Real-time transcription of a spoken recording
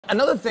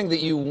Another thing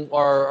that you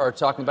are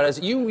talking about is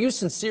you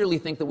sincerely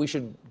think that we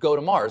should go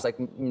to Mars, like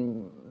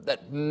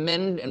that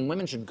men and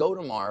women should go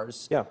to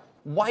Mars. Yeah.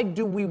 Why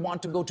do we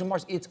want to go to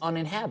Mars? It's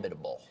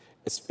uninhabitable.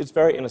 It's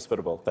very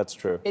inhospitable. That's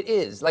true. It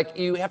is. Like,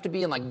 you have to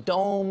be in, like,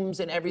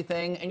 domes and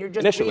everything, and you're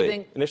just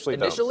breathing. Initially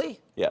domes.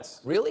 Yes.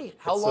 Really?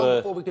 How long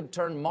before we could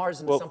turn Mars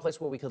into someplace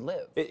where we could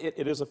live?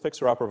 It is a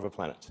fixer-upper of a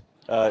planet.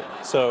 At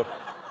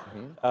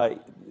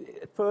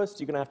first,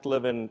 you're going to have to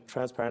live in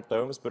transparent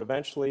domes, but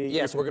eventually...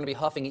 Yes, we're going to be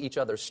huffing each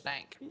other's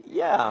stank.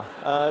 Yeah,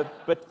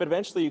 but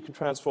eventually you can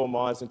transform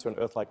Mars into an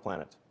Earth-like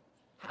planet.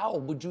 How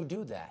would you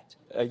do that?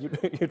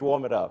 You'd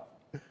warm it up.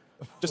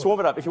 Just warm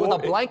it up. If you with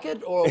want, a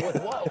blanket or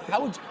with what? How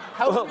would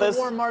you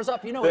warm Mars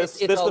up? You know,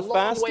 it's a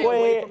long way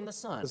away from the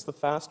sun. There's the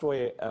fast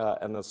way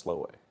and the slow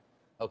way.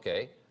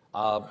 Okay.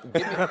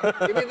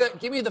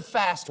 Give me the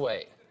fast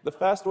way. The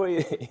fast way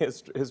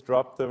is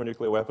drop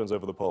thermonuclear weapons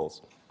over the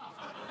poles.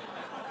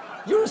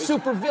 You're a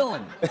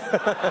supervillain.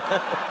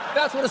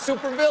 That's what a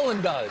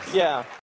supervillain does. Yeah.